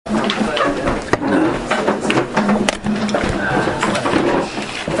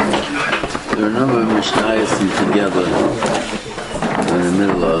listen together in the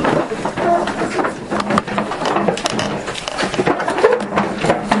middle of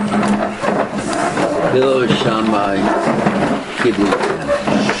Hillel Shammai Kiblu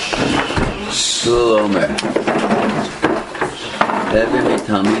Shul Omer Eben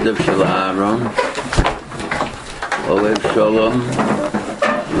Talmidav Shel Aaron Ohev Shalom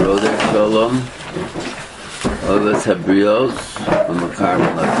Rodef Shalom Ohev Habrios U'Makar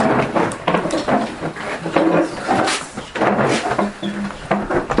V'Natzir.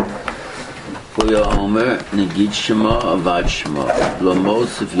 Koya Omer Negid Shema Avad Shema Lo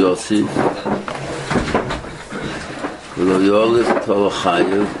Mosif Yosif V'Lo Yolif Tol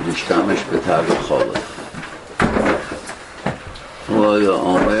Chayev L'Shtamish B'Tag Ha'Cholef. Koya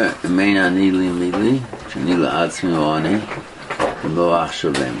Omer Emein Ani Li Mili Shani La'atzmi O'ani V'Lo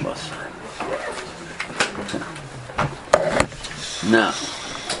Achshav Ein Basar. Now,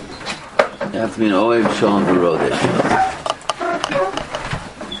 you have to be an Ohev Shalom V'Rodei Shalom.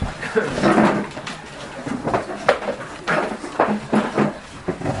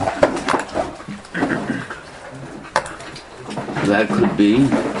 That could be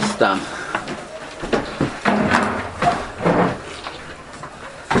stam.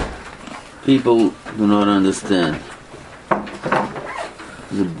 People do not understand.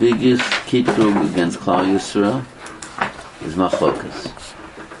 The biggest kitrug against Klal Yisrael is machlokas.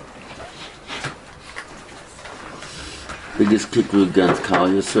 Biggest kitrug against Klal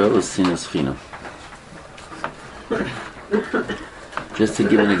Yisrael is sinas chinam. Just to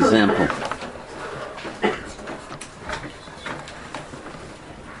give an example.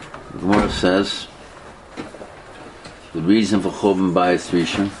 The Gemara says the reason for Churban Bayis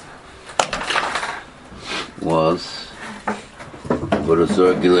Rishon was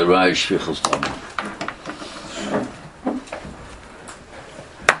Borazor Gilerai Shvichos Dam.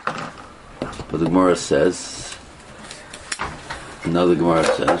 But the Gemara says, another Gemara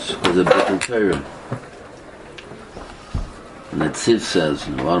says, was a B'tul Torah. And the Tziv says,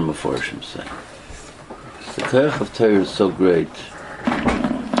 and a lot of Meforshim say, the Kerech of Torah is so great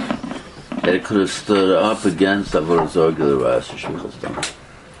that it could have stood up against Avodah Zarah Gilerai Shvichos Dam.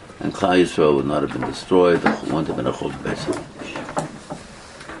 And Klal Yisrael would not have been destroyed. It wouldn't have been a Churban Bayis Hamikdash.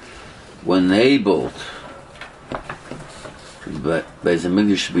 When enabled, Bayis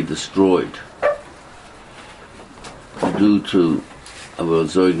Hamikdash should be destroyed due to Avodah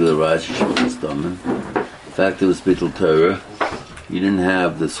Zarah Gilerai Shvichos Dam. In fact, it was B'tul Torah. You didn't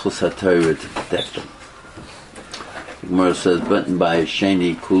have the Schus HaTorah to protect them. The Gemara says, but by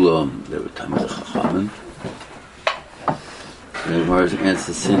Sheni Kulam, there were Talmidei Chachamim. The Gemara's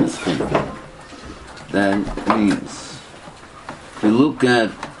answer sinas chinam. That means, if you look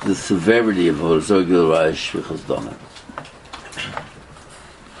at the severity of Avodah Zarah Gilerai Shvichos Dam,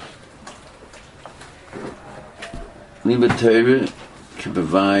 Limud Torah can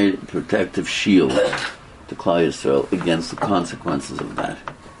provide a protective shield to Klal Yisrael against the consequences of that.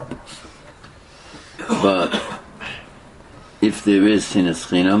 But if there is sinas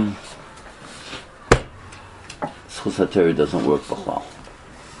chinam, Schus HaTorah doesn't work b'chlal.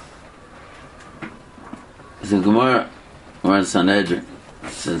 The Gemara in Sanhedrin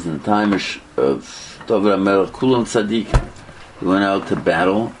says in the time of David HaMelech, Kulam Tzaddik, he went out to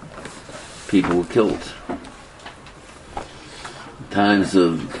battle, people were killed. In times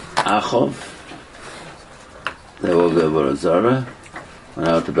of Achav, they were Avodah Zarah, went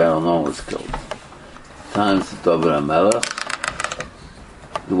out to battle, no one was killed. In times of David HaMelech,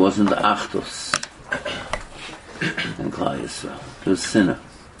 there wasn't the Achdus in Klal Yisrael. It was sinner.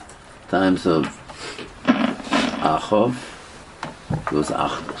 Times of Achav, it was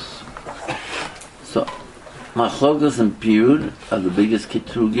Achdus. So, Machlokas and Pirud are the biggest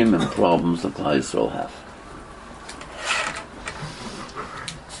kitrugim and problems that Klal Yisrael have.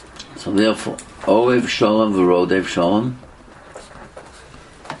 So therefore, Ohev Shalom V'Rodef Shalom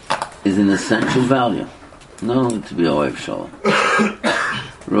is an essential value. Not only to be Ohev Shalom,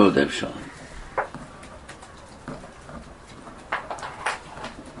 Rodef Shalom.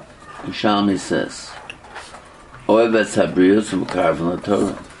 Yishalmi says, Ohev etz habrios u'makar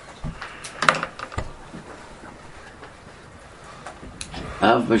v'Torah.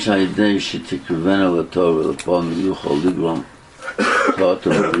 Av b'shayidei shetikravena l'Torah l'pon yuchol ligrom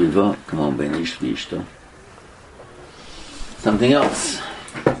Torah v'riva k'mon ben ish v'ishto. Something else.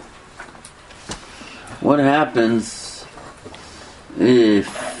 What happens if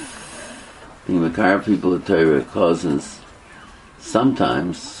being makar people of Torah causes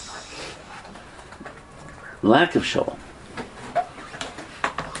sometimes lack of shalom?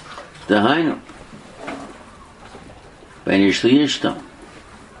 Dehainu ben ish v'ishto.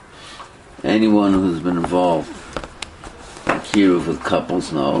 Anyone who's been involved in kiruv with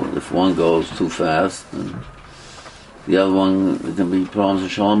couples know if one goes too fast, then the other one, there can be problems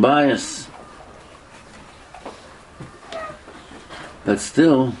with shalom bias. But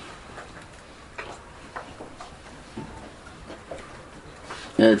still,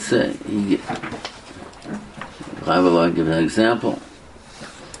 let's say, I will give an example.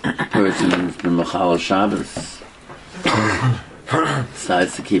 A person who's been Mechal Shabbos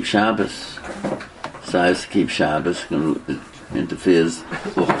decides to keep Shabbos. Interferes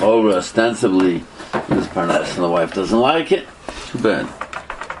over ostensibly with his parnas, and the wife doesn't like it. Too bad.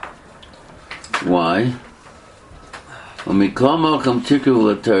 Why?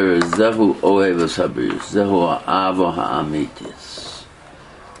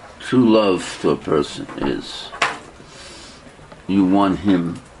 True love to a person is you want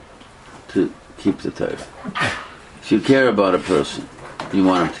him to keep the Torah. If you care about a person, you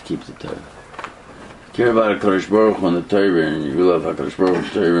want him to keep the Torah. If you care about a Kadosh Baruch Hu and the Torah, and you love HaKadosh Baruch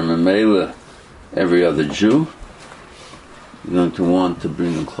Hu, Torah, and Mela, every other Jew, you're going to want to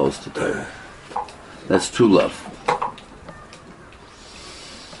bring them close to Torah. That's true love.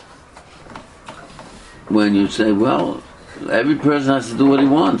 When you say, well, every person has to do what he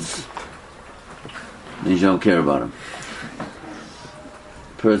wants, means you don't care about him.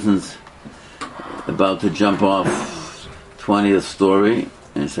 Person's about to jump off 20th story,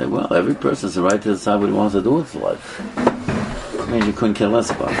 and you say, well, every person has the right to decide what he wants to do with his life. It means you couldn't care less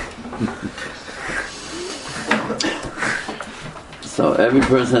about him. So every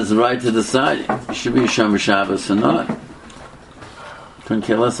person has the right to decide you should be a Shomer Shabbos or not. Couldn't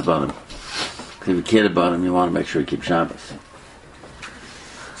care less about him. If you cared about him, you want to make sure he keeps Shabbos.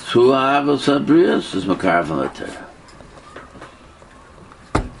 True Ahavos HaBrios is Makar from the Torah.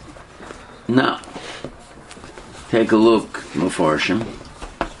 Now, take a look, Meforshim.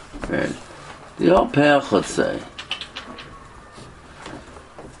 The old Peachot say,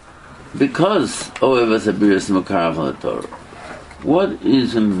 because Ohev HaBrios is Makar from the Torah, what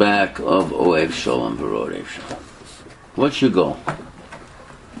is in back of Ohev Shalom V'Rodev Shalom? What's your goal?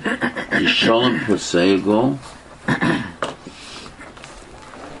 Is Shalom per se a goal?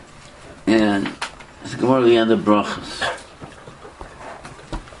 And it's Gemara at the end of Brachos.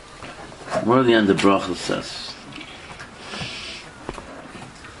 Gemara at the end of Brachos says,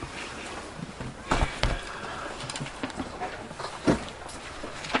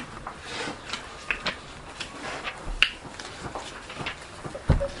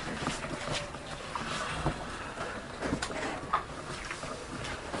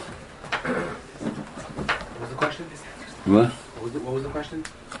 what? What was the question?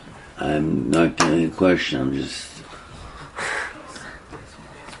 I'm not getting a question, I'm just...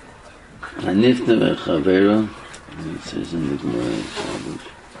 Hanifta v'chavera, it says in the Gemara,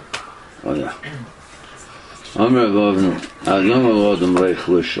 oh yeah. Amr Avavnu, Al Yom Avadam Lech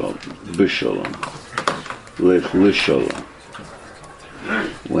B'Shalom. Lech L'Shalom.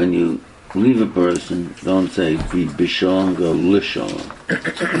 When you leave a person, don't say be B'Shalom, go L'Shalom.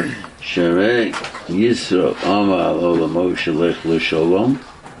 Sharei Yisro Amar Ola Moshe Lech L'Shalom.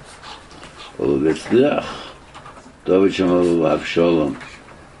 Ola V'Tzliach. David Shamal Lav Shalom.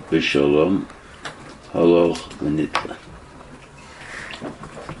 B'Shalom. Haloch V'Nitla.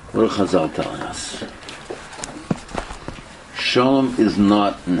 What are Chazal telling us? Shalom is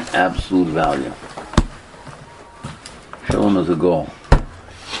not an absolute value. Shalom is a goal.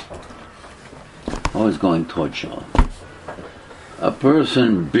 Always going towards Shalom. A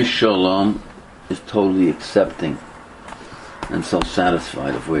person b'Shalom is totally accepting and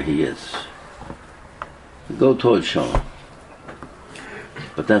self-satisfied of where he is. You go towards Shalom.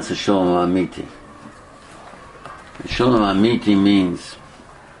 But that's a Shalom Amiti. Shalom Amiti means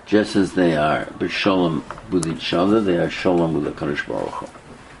just as they are b'Shalom with each other, they are Shalom with the Kadosh Baruch Hu.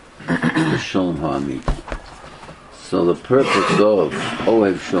 B'Shalom Ha'amiti. So the purpose of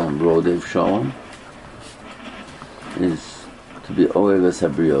Ohev Shalom, Rodev Shalom, is to be Ohev es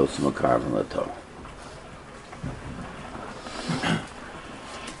Habrios Makar from the Torah.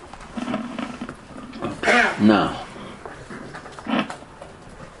 Now,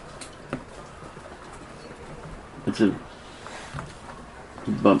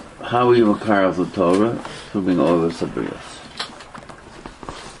 but how are you Makar of the Torah? Through being Ohev es Habrios.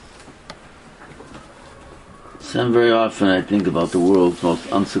 So very often I think about the world's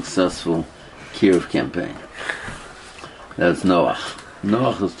most unsuccessful Kiruv campaign. That's Noach.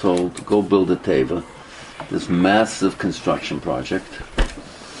 Noach is told to go build a teva, this massive construction project,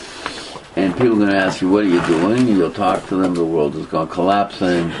 and people are going to ask you, what are you doing? And you'll talk to them, the world is going to collapse,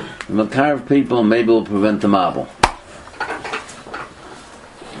 and the Makar of people maybe will prevent the Mabul.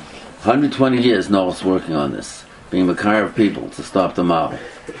 120 years Noah's working on this, being Makar of people to stop the Mabul.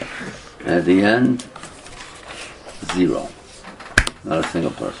 And at the end, 0. Not a single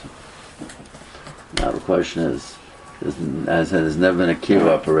person. Now the question is, as I said, there's never been a Kira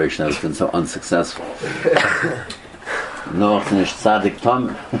operation that has been so unsuccessful. Noah finished Tzaddik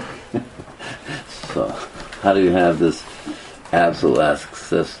Tamer. So, how do you have this absolute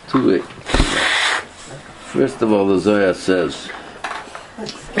access to it? First of all, the Zohar says,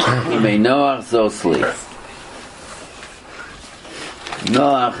 "May Noach so sleep."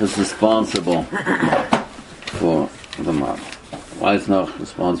 Noach is responsible for the Mabul. Why is Noach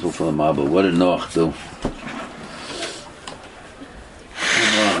responsible for the Mabul? What did Noach do?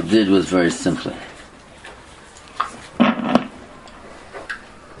 What Noach did was very simply.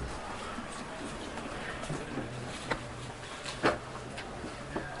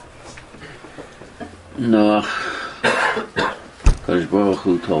 Noach, Kadosh Baruch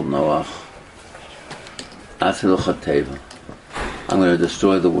Hu told Noach, "Asilu Chateva, I'm going to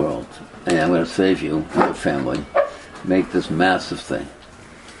destroy the world, and I'm going to save you and your family. Make this massive thing."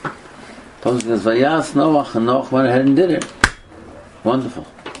 Pasuk says, "Vayas Noach," and Noach went ahead and did it. Wonderful.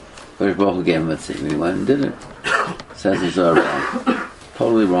 Kadosh Baruch Hu gave him a tzim. He went and did it. Says he's all wrong.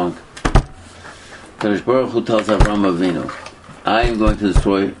 Totally wrong. Kadosh Baruch Hu tells Avraham Avinu, "I am going to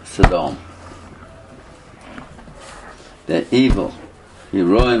destroy Sodom. They're evil.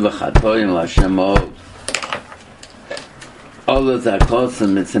 Yeroim v'chatoim l'Hashem od. All of that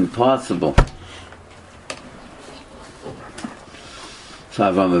kosim, it's impossible." So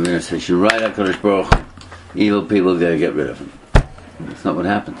Avraham Avinu says, "You're right, HaKadosh Baruch Hu. Evil people gotta get rid of them." That's not what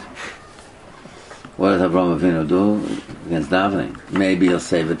happened. What does Avraham Avinu do against davening? Maybe he'll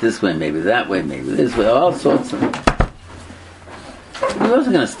save it this way, maybe that way, maybe this way, all sorts of things. He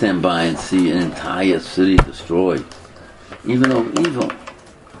wasn't going to stand by and see an entire city destroyed, even though evil.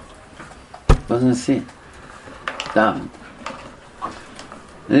 He wasn't going to see it. Daven.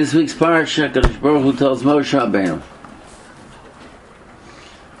 In this week's parasha, Kadosh Baruch Hu tells Moshe Rabbeinu,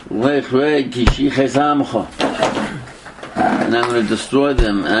 "Lech rei ki shiches amcha," and I'm going to destroy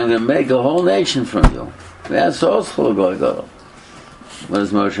them, and I'm going to make a whole nation from you. That's also going to go. What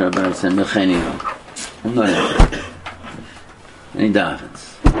does Moshe Rabbeinu say? Mecheni no. I'm not interested. And he davens.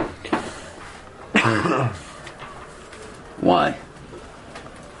 Why?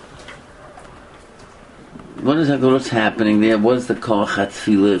 What is what's happening there? What is the Koach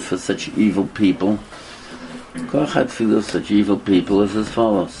HaTfilah for such evil people? Koach HaTfilah of such evil people is as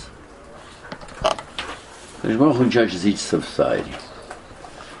follows. Kadosh Baruch Hu judges each society.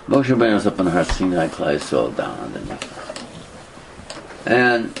 Moshe Rabbeinu is up on Har Sinai, Klal Yisrael down underneath.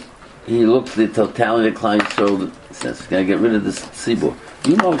 And he looks at the totality of Klal Yisrael and says, "Gotta get rid of this tzibur.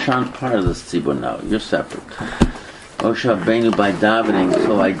 You Moshe aren't part of this tzibur now. You're separate." Moshe Rabbeinu, by davening,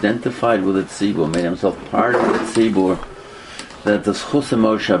 so identified with the tzibur, made himself part of the tzibur, that the schus of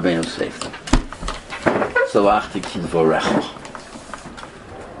Moshe Rabbeinu saved him. So achti kidvorecho.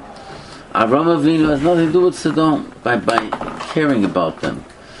 Avraham Avinu has nothing to do with Sodom by caring about them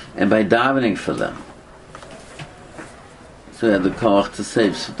and by davening for them. So he had the koach to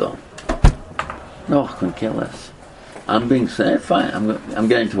save Sodom. No, I couldn't care less. I'm being saved. Fine. I'm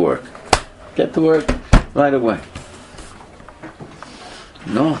getting to work. Get to work right away.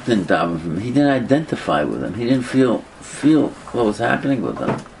 Noach didn't daven for him. He didn't identify with him. He didn't feel what was happening with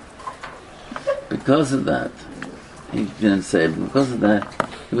them. Because of that, he didn't save him. Because of that,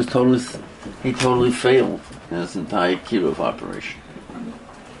 he totally failed in his entire kiruv operation.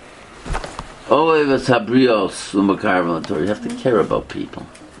 Always habrios u'makar. You have to care about people.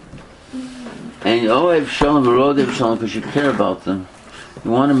 And you always shalom v'rodev shalom because you care about them.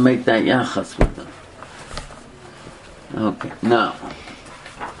 You want to make that yachas with them. Okay, now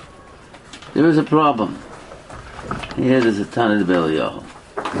there is a problem. Here there's a Tana B'Eliyahu.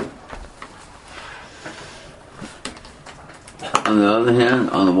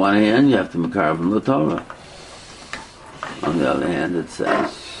 On the one hand, you have to makar from the Torah. On the other hand, it says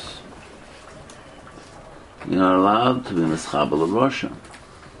you're not allowed to be mischabel of Rosha.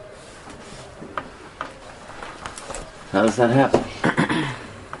 How does that happen?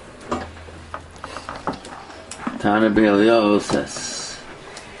 Tana B'Eliyahu says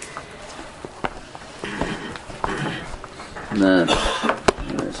that Tana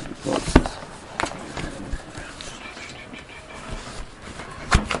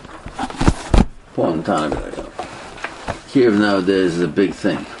B'Eliyahu. Kiruv nowadays is a big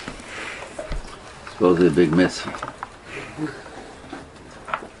thing. Supposedly a big mitzvah.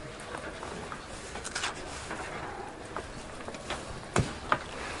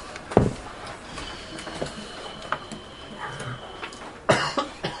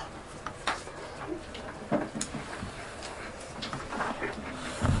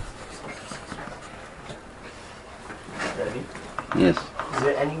 Yes. Is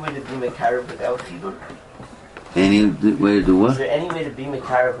there any way to be Mekarib without Chibur? Any way to do what? Is there any way to be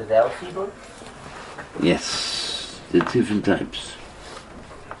Mekarib without Chibur? Yes. There are different types.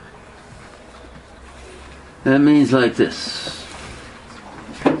 That means like this.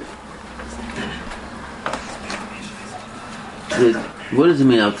 What does it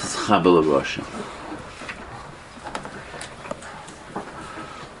mean, Al Tizchabel Rosham?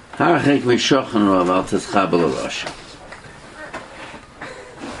 Harachek Meshochan Rav Al Tizchabel Rosham.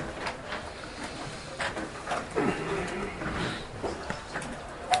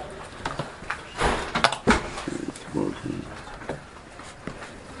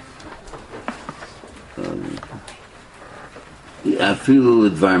 Afilu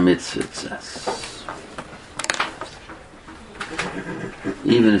Dvar Mitzvah, it says.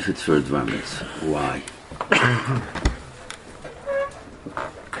 Even if it's for a Dvar Mitzvah. Why?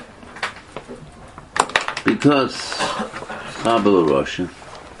 Because Chabal Rosh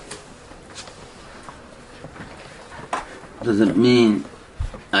doesn't mean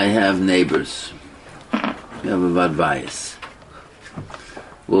I have neighbors. We have a Vadvayas.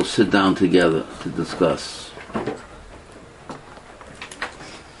 We'll sit down together to discuss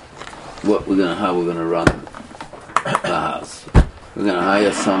how we're gonna run the house. We're gonna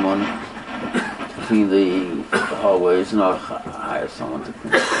hire someone to clean the hallways, and I'll hire someone to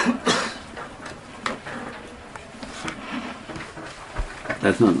clean.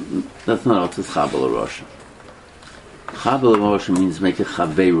 That's not all to Chabal Rosh. Chabal Rosh means make a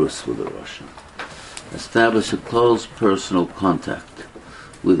chaverus with the Rosh. Establish a close personal contact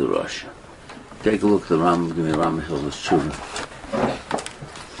with the Rosh. Take a look at the Ram. Give me Ram Hilda's Tshuva.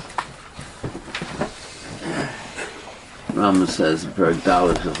 Rambam says in Perek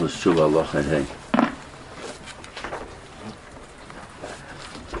Dalet Hilchos Tshuva Halacha Hey.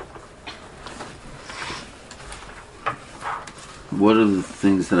 What are the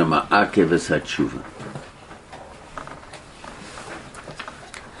things that are ma'akev es hatshuva?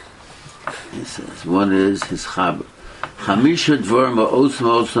 He says, one is his chaber. Chamisha dvar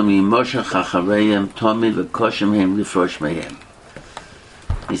ma'osam yimoshach achareim tomi v'koshem hem lifrosh mehem.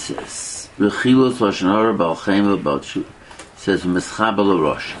 He says, Rechilos lashon hara bal chema bal tshuva. He says, Mischabel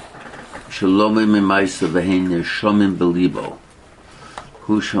Rosh. Shalomim mimaisa v'hein neshomim belibo.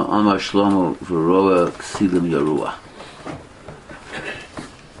 Hu sha'ama shlomo v'roa ksilim yaruah.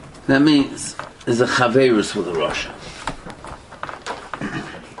 That means there's a chaverus with a Rosh.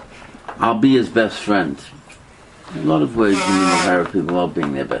 I'll be his best friend. In a lot of ways, you hire people all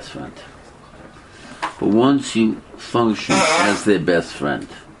being their best friend. But once you function as their best friend,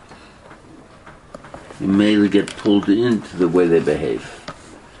 you may get pulled into the way they behave.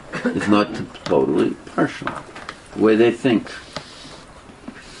 If not totally, partially. The way they think.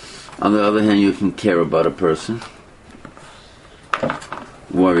 On the other hand, you can care about a person,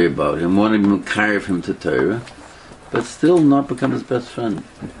 worry about him, want to carve him to Torah, but still not become his best friend.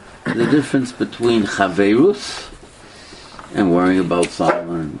 The difference between chaverus and worrying about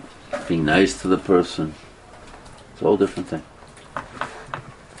someone, being nice to the person, it's a whole different thing.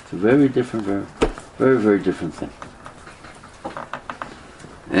 It's a very different, very, very different thing.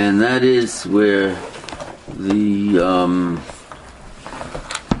 And that is where and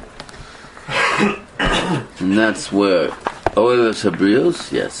that's where Oev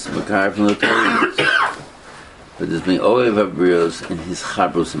Habrios, yes, Makar from the Torah, but there's been Oev Habrios in his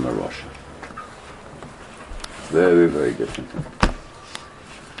Chabrus in Marosha. Very, very different thing.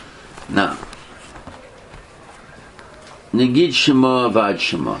 Now, Negid Shema Avad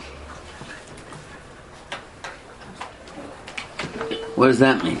Shema. What does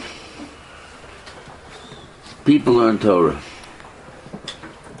that mean? People learn Torah.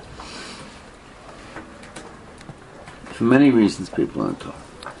 For many reasons people learn Torah.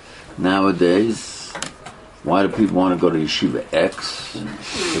 Nowadays, why do people want to go to Yeshiva X?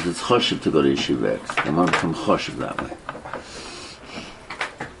 Because it's choshev to go to Yeshiva X. They want to become choshev that way.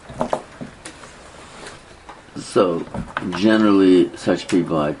 So, generally, such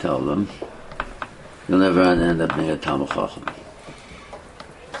people, I tell them, you'll never end up being a Talmud Chacham.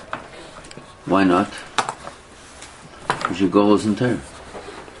 Why not? Because your goal isn't there.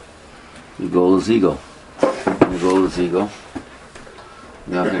 Your goal is ego. When your goal is ego,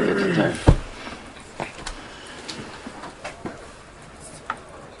 you're not going to get to Torah.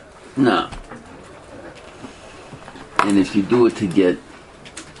 No. And if you do it to get,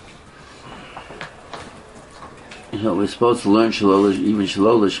 we're supposed to learn even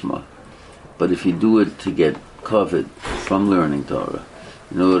Shalol Lishma, but if you do it to get covet from learning Torah,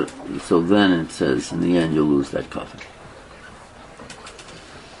 so then it says, in the end, you'll lose that covet.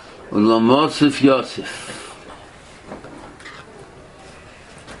 Ulamosif Yosef.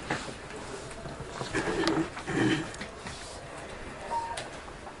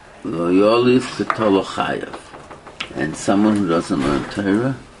 Yolif Ketolo Chayev. And someone who doesn't learn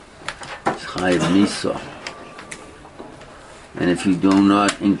Torah is Chayev Misa. And if you do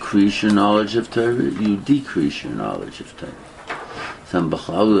not increase your knowledge of Torah, you decrease your knowledge of Torah. Some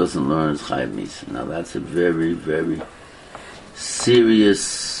Bechal who doesn't learn is Chayev Misa. Now that's a very, very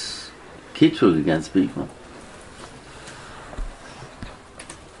serious kitrug against people.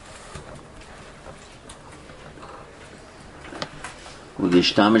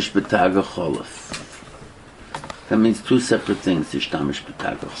 Udishtamish b'taga cholef. That means two separate things. Dishtamish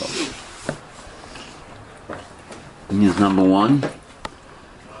b'taga cholef. It means number one,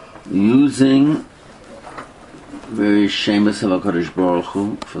 using various shemus of HaKadosh Baruch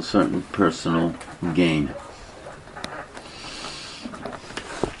Hu for certain personal gain.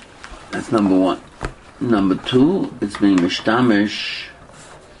 That's number one. Number two, it's being mishtamish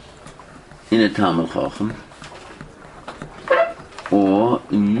in a Talmud Chacham, or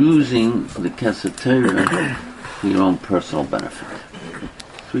using the Kesed Torah for your own personal benefit.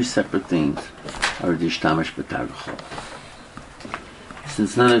 Three separate things are Dishtamish B'Tagachol.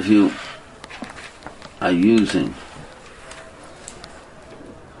 Since none of you are using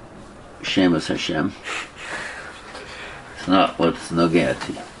Shemus Hashem, it's not what's nogea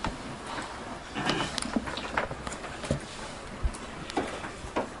to you.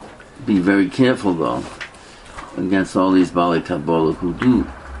 Be very careful though against all these Bali Kabbalah who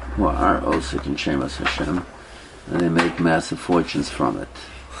are Osik and Shemus Hashem, and they make massive fortunes from it.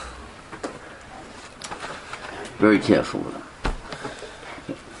 Very careful with them.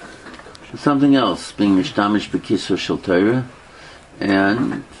 Something else, being Mishtamish B'Kisur Shel Torah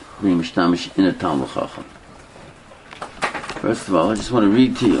and being Mishtamish in a Talmud Chacham. First of all, I just want to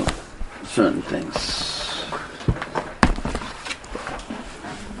read to you certain things.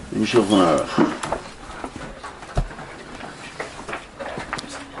 In Shulchan Aruch.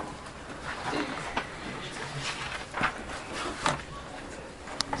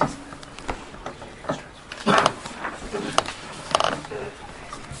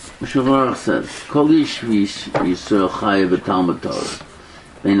 Shulchan Aruch says, Kol ish v'Yisrael chayev b'Talmud Torah,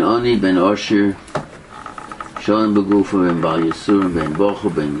 ben oni, ben osher, sholem b'gufa, ben bal yisurim, ben bochu,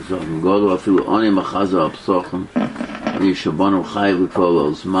 ben zochem godo, afilu oni machazo absochem, v'yishabonu chayev l'kol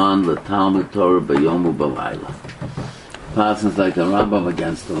ozman, l'Talmud Torah, b'yomu b'layla. Passes like the Rambam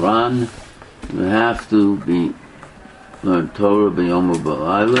against the Ran, you have to learn Torah, b'yomu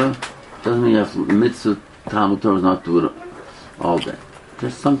b'layla. Doesn't mean you have to, mitzvah Talmud Torah is not do it all day.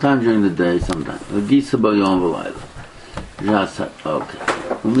 Just sometime during the day, sometimes. Gisa b'yom v'layla. Just, okay.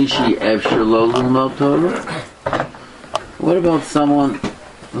 Umishi efshir lo l'lmod Torah. What about someone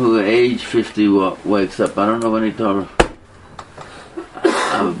who at age 50 wakes up? I don't know any Torah.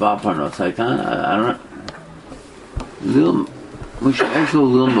 I'm a baparnos. I don't know. Mush efshir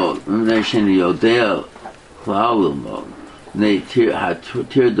l'lmod. Mnei sheni yodea klal l'lmod. Mnei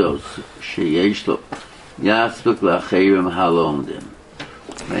tirdos sheyesh lo. Yaspek l'acheirim halomdim.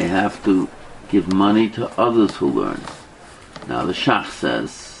 They have to give money to others who learn. Now the Shach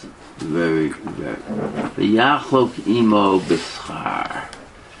says, very, V'yachlok imo b'schar,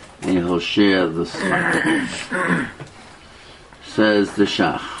 and he'll share the schar. Says the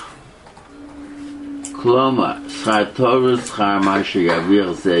Shach, Kloma, schar Torah, schar Moshe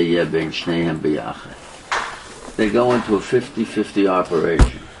Yavir Zeh Yeh Ben Shneihem B'yachad. They go into a 50-50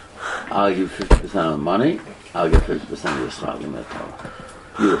 operation. I'll give 50% of the money, I'll give 50% of the schar Limei Torah.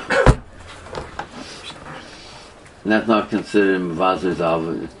 Beautiful. And that's not considered Mvazir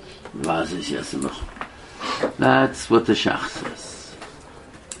Zalva, Mvazir Yesimach. That's what the Shach says.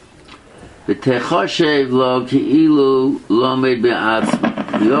 V'techoshev lo ki'ilu lomed be'atzma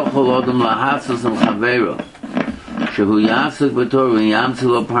v'yochol odom lahatzos am chavero shehu yasuk b'torah v'yamtzi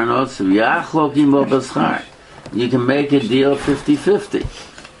lo parnos v'yachlok imo b'schar. You can make a deal 50-50.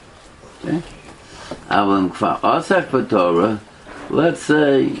 Okay? Aval k'far osak b'torah. Let's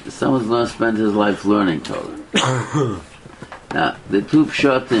say someone's going to spend his life learning Torah. Now, the two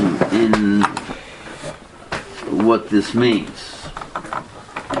pshatim in what this means.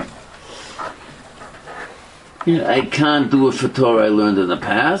 I can't do it for Torah I learned in the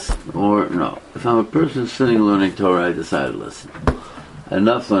past, or no. If I'm a person sitting learning Torah, I decided, listen, I had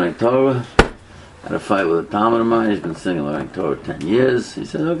enough learning Torah. I had a fight with a Talmud of mine. He's been sitting learning Torah 10 years. He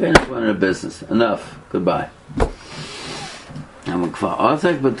said, okay, let's run a business. Enough. Goodbye. You give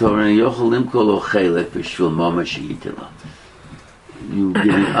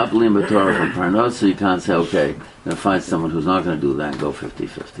up limba Torah from Parnos, so you can't say, okay, I'm going to find someone who's not going to do that and go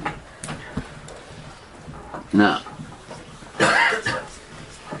 50-50. Now,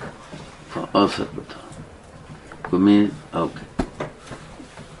 for Osek B'Torah, we mean, okay.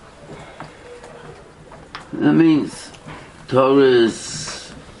 That means Torah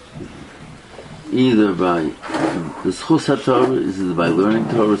is either by the schus HaTorah is either by learning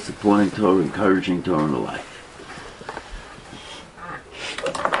Torah, supporting Torah, encouraging Torah, and the like.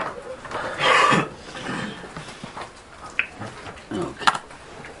 Okay.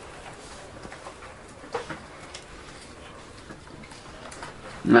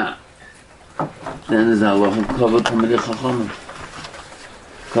 Now, then there's Halacha Kavod Talmidei Chachamim.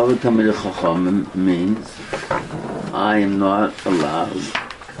 Kavod Talmidei Chachamim means I am not allowed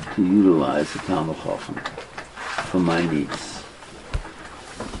to utilize the Talmud Chacham for my needs.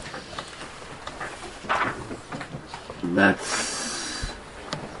 That's,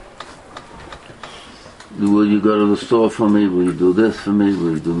 will you go to the store for me? Will you do this for me?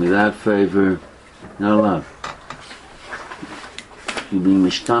 Will you do me that favor? Not allowed. You're being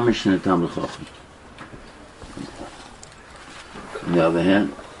mishtamish in the Talmud Chacham. On the other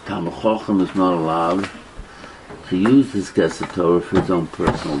hand, Talmud Chacham is not allowed to use his Kesed Torah for his own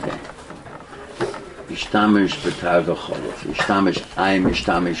personal gain. Mishtamish b'tar v'cholof. Mishtamish, I am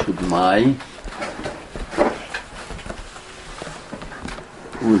mishtamish with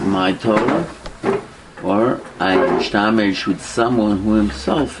my Torah, or I am mishtamish with someone who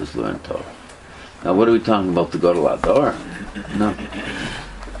himself has learned Torah. Now, what are we talking about? To go to Lador? No.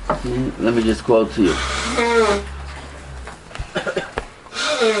 Let me just quote to you.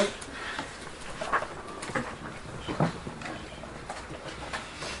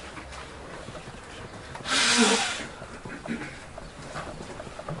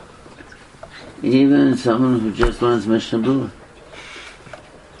 Even someone who just learns Mishnah Berurah.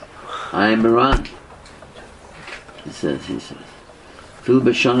 I am Iran. He says. Fil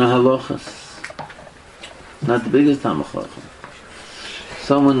b'shana halachas. Not the biggest Talmud Chacham.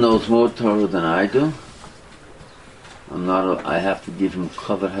 Someone knows more Torah than I do. I have to give him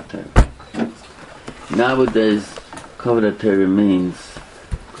Kavod HaTorah. Nowadays, Kavod HaTorah means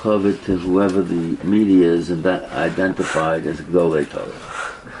Kavod to whoever the media is identified as Gdolei Torah.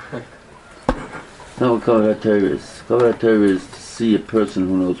 That's not what Kavod HaTorah is. Kavod HaTorah is to see a person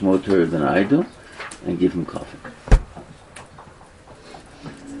who knows more Torah than I do and give him Kavod.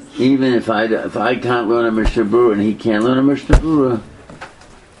 Even if I can't learn a Mishnah Berurah and he can't learn a Mishnah Berurah,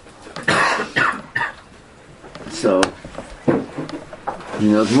 so he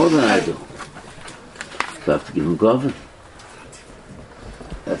knows more than I do. So I have to give him Kavod.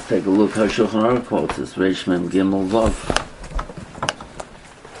 Let's take a look how Shulchan Aruch quotes this. Reish Mem Gimel Vav.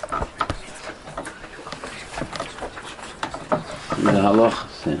 The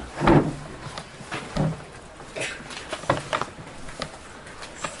halachas, yeah.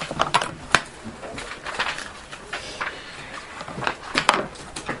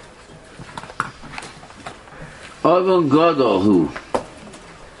 Avon Gadol Hu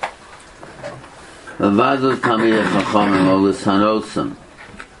Mavazos Talmidei Chachamim O L'Sanotzim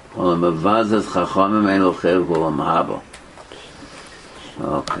O Mavazos Chachamim Ein Lo Chev Kol Ha'Mahaba.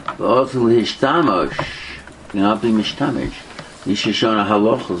 Okay. But also L'Hishtamash cannot be Mishtamish. Mishashona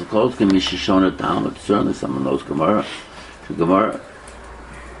Halachos Kol Ke Mishashona Talmud. Certainly someone knows Gemara. Gemara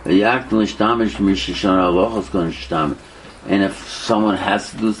V'Yaktin L'Hishtamish Mishashona Halachos Kol L'Hishtamish. And if someone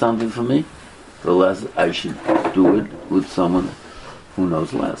has to do something for me, the less I should do it with someone who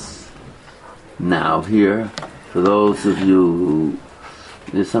knows less. Now here, for those of you who,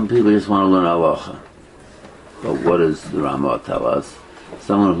 there's some people who just want to learn halacha. But what does the Ramah tell us?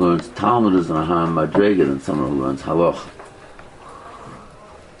 Someone who learns Talmud is in a higher madrega than someone who learns halacha.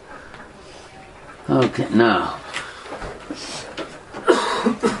 Okay, now.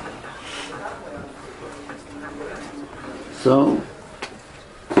 So,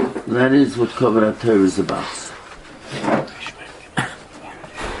 that is what Kavod HaTorah is about.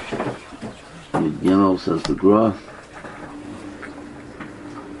 Gimel says the Gra.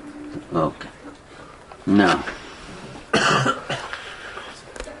 Okay. Now.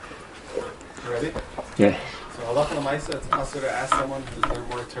 Ready? Yeah. So halacha l'maisa, it's possible to ask someone who's learned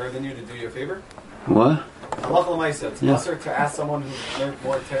more Torah than you to do you a favor? What? Halacha l'maisa, it's possible to ask someone who's learned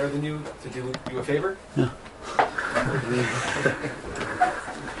more Torah than you to do you a favor? Yeah.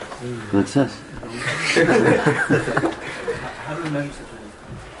 What it says? How do you measure such a thing?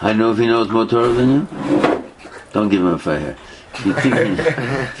 I know if he knows more Torah than you. Don't give him a fire.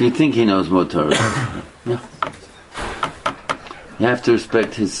 If you think he knows more Torah than you, yeah. You have to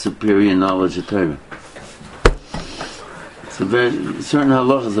respect his superior knowledge of Torah. Certain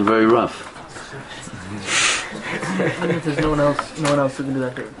halachas are very rough. If there's no one else who can do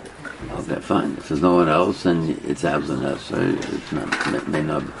that. Okay, fine. If there's no one else, then it's absolutely necessary. It may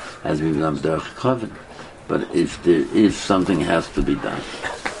not has to be done derech kavod. But if something has to be done,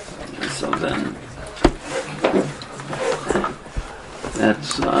 so then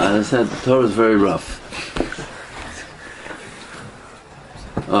That's, as I said, the Torah is very rough.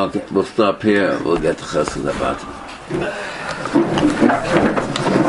 Okay, we'll stop here. We'll get to Chesed Habat.